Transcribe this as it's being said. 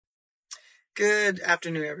Good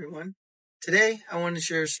afternoon, everyone. Today, I want to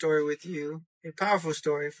share a story with you, a powerful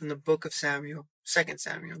story from the book of Samuel, Second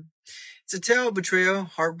Samuel. It's a tale of betrayal,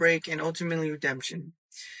 heartbreak, and ultimately redemption.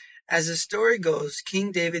 As the story goes,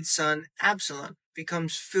 King David's son, Absalom,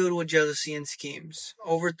 becomes filled with jealousy and schemes,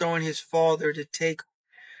 overthrowing his father to take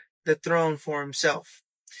the throne for himself.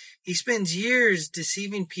 He spends years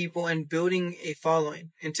deceiving people and building a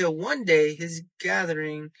following until one day he's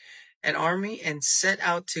gathering an army and set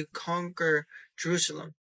out to conquer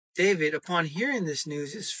Jerusalem. David, upon hearing this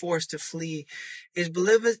news, is forced to flee his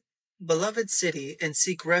beloved city and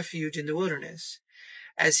seek refuge in the wilderness.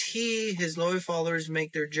 As his loyal followers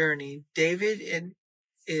make their journey,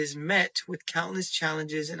 is met with countless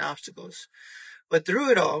challenges and obstacles. But through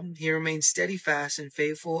it all, he remains steadfast and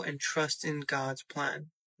faithful and trusts in God's plan.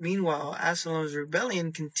 Meanwhile, Absalom's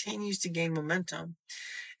rebellion continues to gain momentum,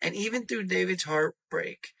 and even through David's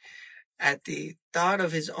heartbreak at the thought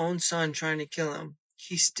of his own son trying to kill him,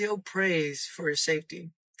 he still prays for his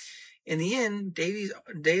safety. In the end,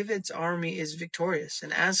 David's army is victorious,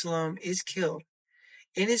 and Absalom is killed.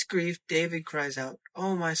 In his grief, David cries out,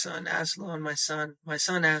 "Oh, my son, Absalom, my son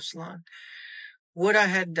Absalom, would I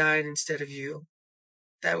had died instead of you."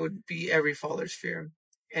 That would be every father's fear.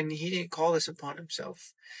 And he didn't call this upon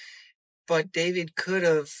himself. But David could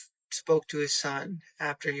have spoke to his son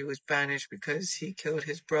after he was banished because he killed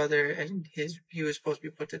his brother and he was supposed to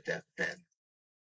be put to death then.